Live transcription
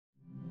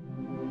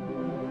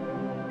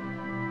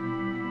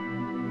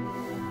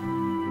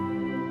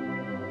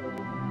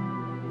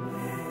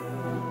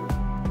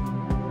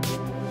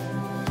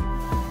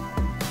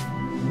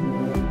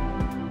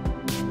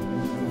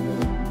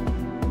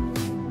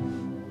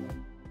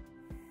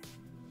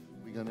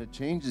We're going to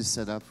change the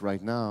setup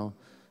right now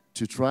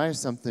to try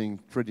something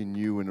pretty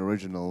new and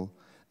original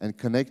and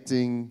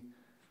connecting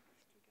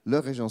Le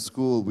Regent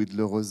School with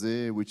Le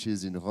Rosey, which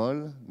is in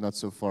Rolle, not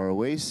so far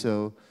away.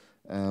 So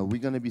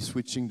we're going to be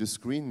switching the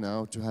screen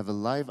now to have a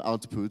live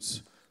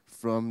output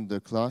from the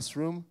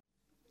classroom.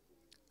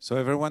 So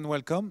everyone,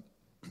 welcome.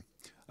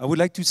 I would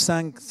like to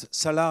thank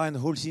Salah and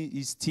whole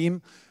his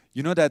team.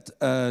 You know that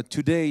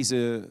today is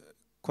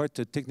quite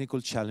a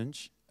technical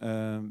challenge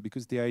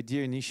because the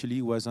idea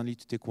initially was only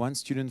to take one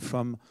student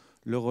from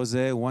Le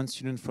Rosey, one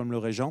student from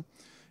Le Regent.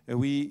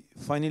 We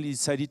finally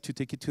decided to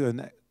take it to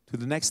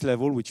the next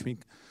level, which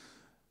means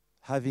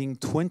having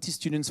 20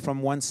 students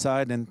from one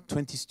side and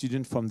 20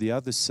 students from the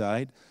other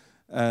side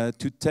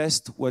to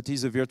test what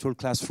is a virtual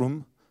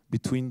classroom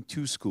between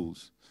two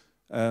schools.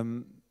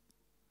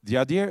 The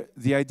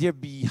idea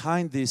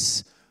behind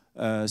this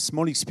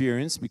small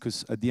experience,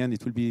 because at the end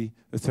it will be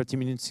a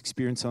 30-minute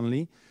experience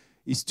only,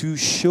 is to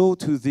show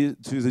to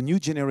the new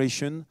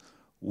generation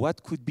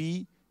what could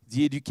be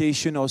the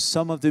education or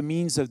some of the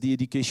means of the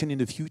education in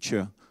the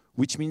future,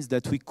 which means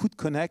that we could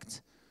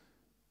connect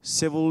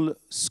several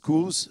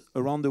schools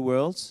around the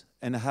world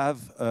and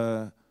have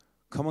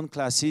common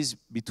classes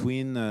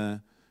between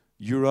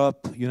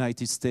Europe,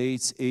 United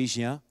States,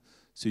 Asia.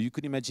 So you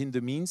could imagine the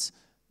means.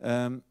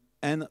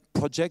 And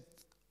project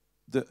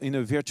in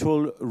a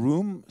virtual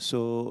room.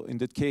 So in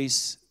that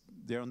case,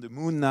 they're on the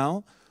moon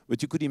now,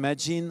 but you could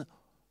imagine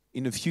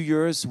in a few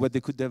years what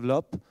they could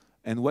develop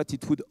and what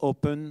it would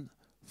open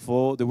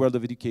for the world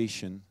of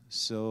education.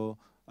 So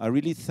I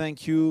really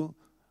thank you.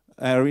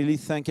 I really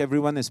thank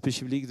everyone,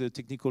 especially the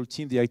technical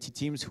team, the IT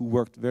teams who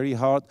worked very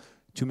hard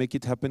to make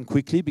it happen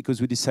quickly, because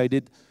we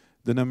decided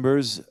the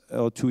numbers,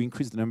 or to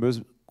increase the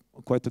numbers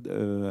quite at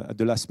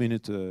the last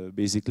minute,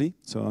 basically,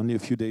 so only a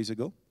few days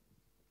ago.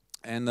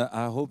 And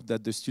I hope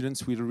that the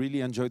students will really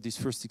enjoy this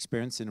first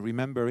experience and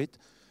remember it,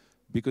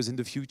 because in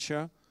the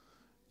future,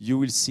 you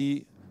will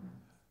see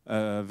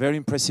very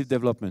impressive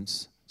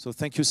developments. So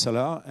thank you,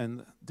 Salah,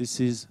 and this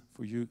is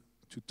for you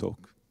to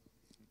talk.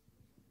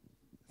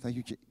 Thank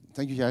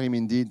you, Karim,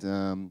 indeed.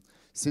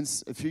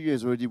 Since a few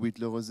years already with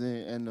Le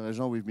Rosey and Le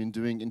Regent, we've been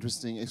doing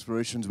interesting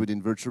explorations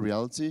within virtual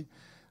reality.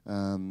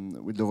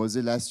 With Le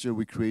Rosey last year,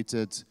 we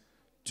created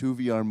 2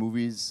 VR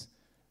movies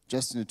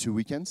just in the 2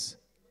 weekends.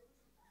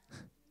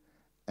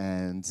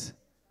 And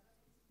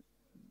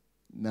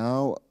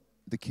now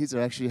the kids are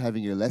actually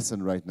having a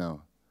lesson right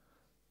now.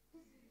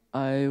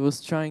 I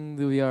was trying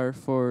the VR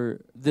for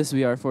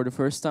the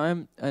first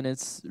time, and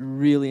it's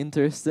really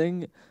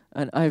interesting.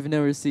 And I've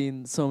never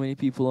seen so many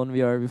people on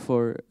VR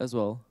before as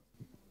well.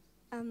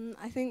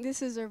 I think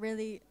this is a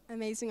really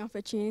amazing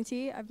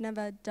opportunity. I've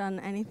never done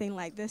anything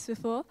like this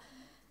before.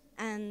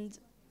 And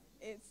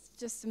it's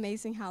just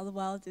amazing how the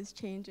world is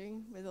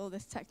changing with all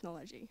this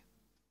technology.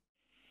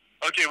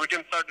 Okay, we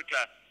can start the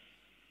class.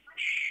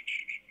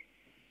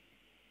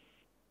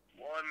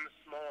 One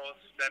small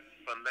step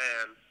for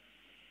man,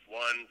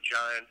 one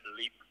giant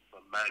leap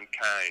for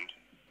mankind.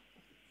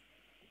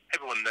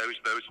 Everyone knows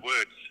those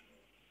words.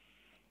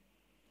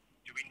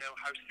 Do we know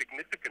how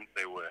significant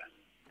they were?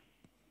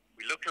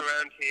 We look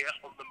around here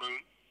on the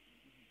moon,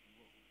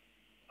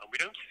 and we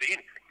don't see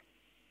anything.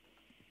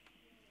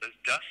 There's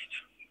dust,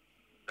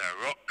 there are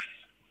rocks,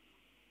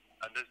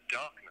 and there's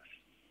darkness.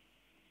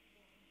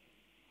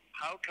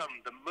 How come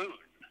the moon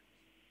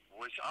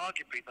was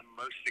arguably the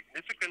most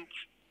significant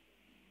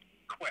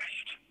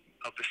quest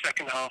of the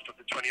second half of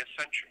the 20th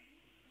century?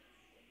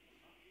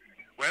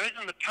 Whereas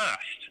in the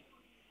past,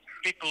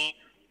 people,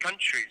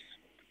 countries,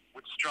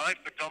 would strive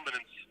for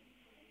dominance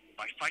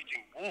by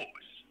fighting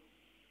wars.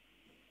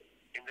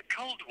 In the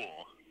Cold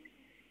War,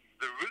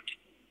 the route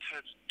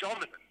to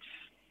dominance,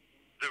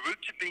 the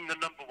route to being the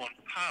 #1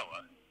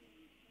 power,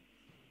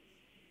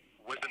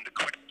 was in the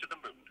quest to the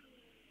moon.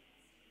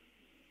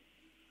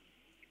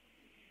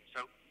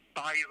 So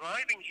by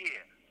arriving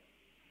here,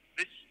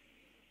 this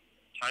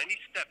tiny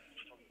step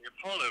from the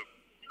Apollo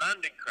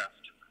landing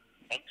craft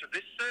onto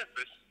this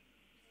surface,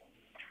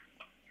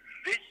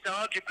 this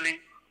arguably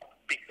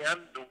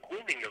began the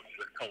winning of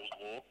the Cold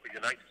War for the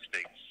United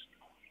States.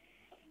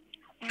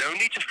 No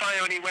need to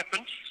fire any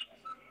weapons,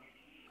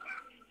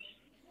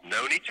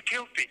 no need to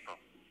kill people,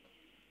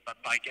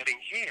 but by getting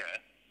here,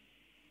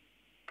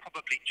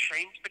 probably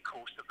changed the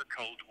course of the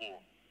Cold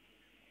War.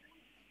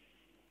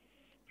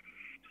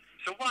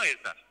 So why is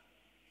that?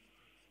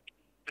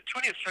 The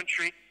 20th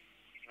century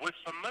was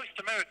for most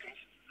Americans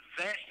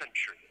their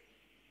century.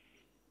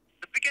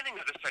 The beginning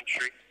of the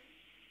century,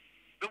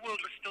 the world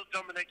was still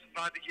dominated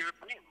by the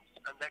Europeans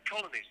and their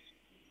colonies.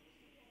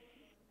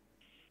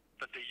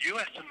 But the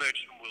US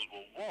emerged from World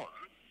War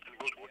I and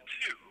World War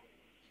II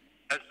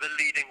as the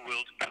leading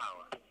world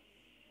power.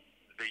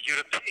 The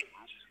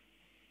Europeans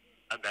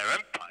and their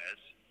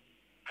empires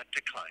had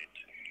declined.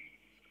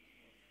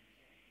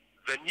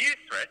 The new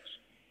threat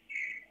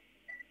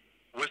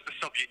was the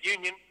Soviet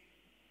Union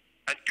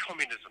and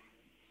communism,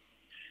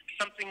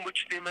 something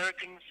which the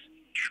Americans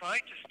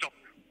tried to stop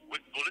with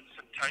bullets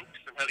and tanks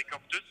and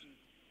helicopters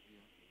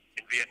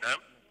in Vietnam,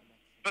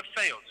 but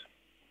failed.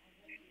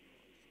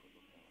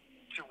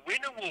 to win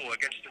a war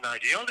against an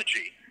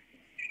ideology,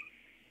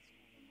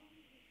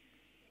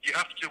 you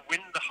have to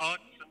win the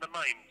hearts and the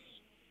minds.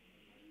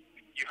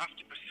 You have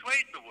to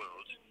persuade the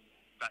world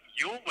that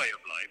your way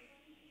of life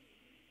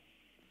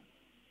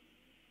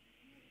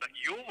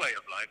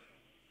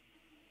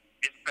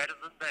is better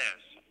than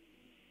theirs.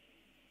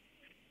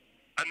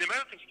 And the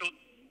Americans thought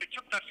they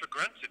took that for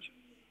granted.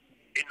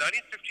 In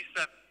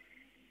 1957,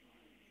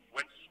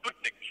 when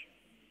Sputnik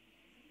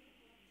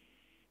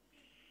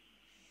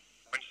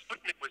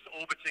was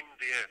orbiting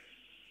the Earth,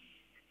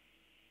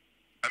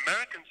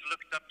 Americans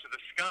looked up to the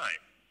sky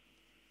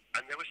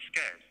and they were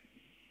scared.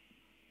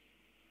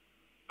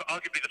 For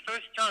arguably the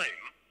first time,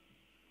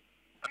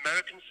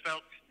 Americans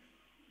felt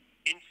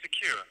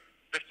insecure.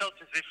 They felt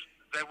as if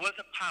there was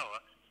a power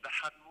that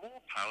had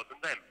more power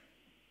than them.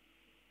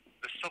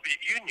 The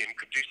Soviet Union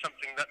could do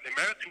something that the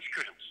Americans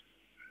couldn't.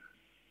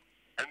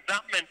 And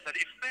that meant that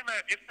if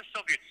the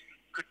Soviets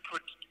could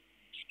put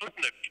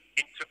Sputnik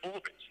into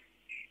orbit,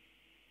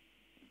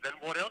 then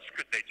what else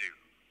could they do?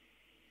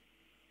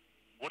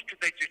 What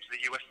could they do to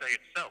the USA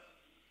itself?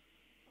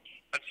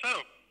 And so,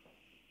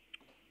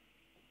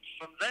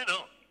 from then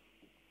on,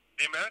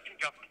 the American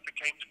government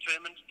became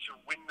determined to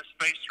win the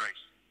space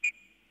race.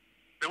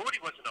 There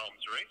already was an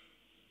arms race,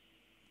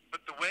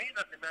 but the way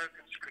that the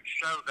Americans could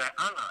show their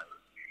allies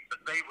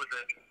that they were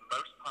the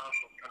most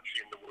powerful country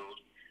in the world,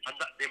 and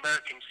that the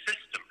American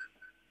system,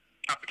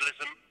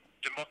 capitalism,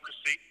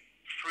 democracy,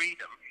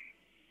 freedom,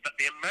 that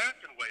the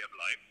American way of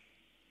life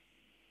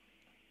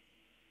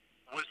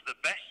was the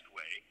best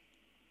way.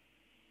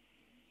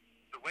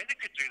 The way they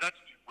could do that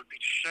would be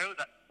to show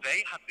that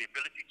they had the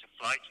ability to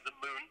fly to the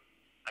moon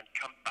and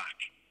come back.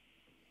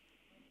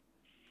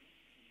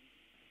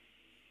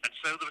 And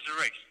so there was a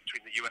race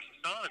between the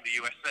USSR and the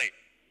USA.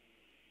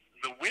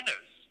 The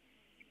winners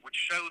would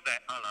show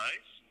their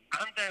allies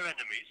and their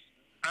enemies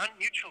and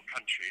neutral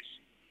countries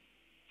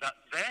that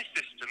their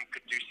system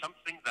could do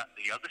something that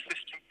the other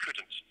system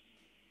couldn't.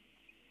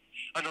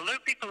 And although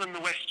people in the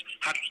West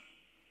had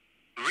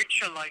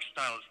richer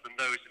lifestyles than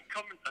those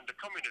under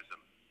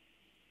communism,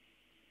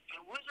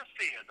 there was a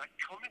fear that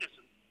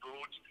communism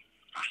brought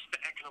faster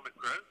economic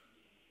growth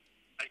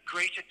and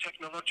greater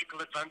technological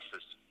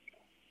advances.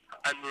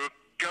 And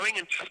going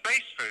into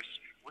space first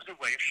was a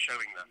way of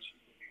showing that.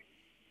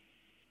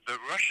 The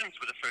Russians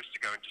were the first to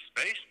go into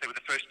space. They were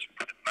the first to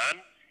put a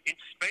man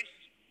into space,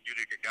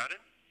 Yuri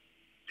Gagarin.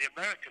 The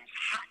Americans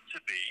had to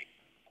be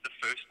the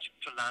first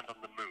to land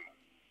on the moon.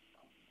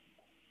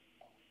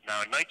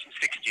 Now, in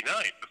 1969,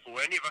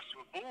 before any of us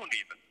were born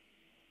even,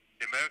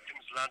 the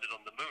Americans landed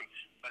on the moon.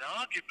 But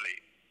arguably,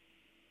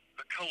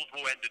 the Cold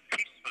War ended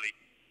peacefully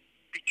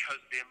because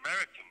the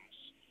Americans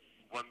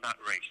won that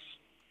race.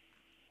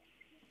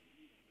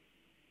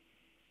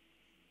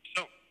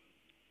 So,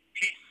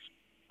 peace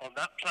on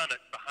that planet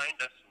behind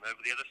us and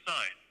over the other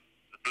side,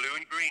 the blue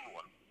and green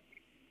one,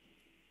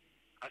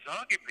 has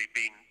arguably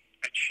been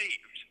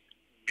achieved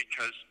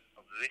because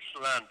of this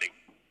landing.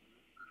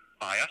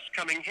 By us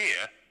coming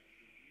here,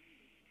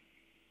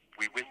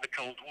 we win the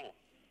Cold War,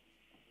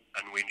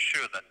 and we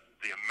ensure that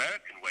the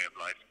American way of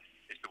life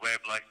is the way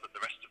of life that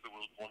the rest of the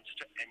world wants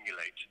to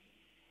emulate.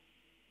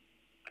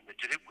 And they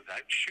did it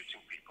without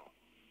shooting people.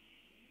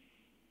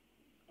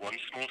 One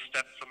small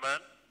step for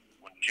man,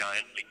 one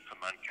giant leap for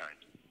mankind.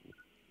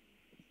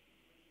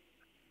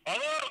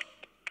 Hello!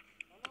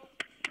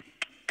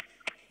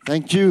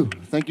 Thank you.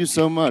 Thank you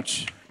so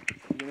much.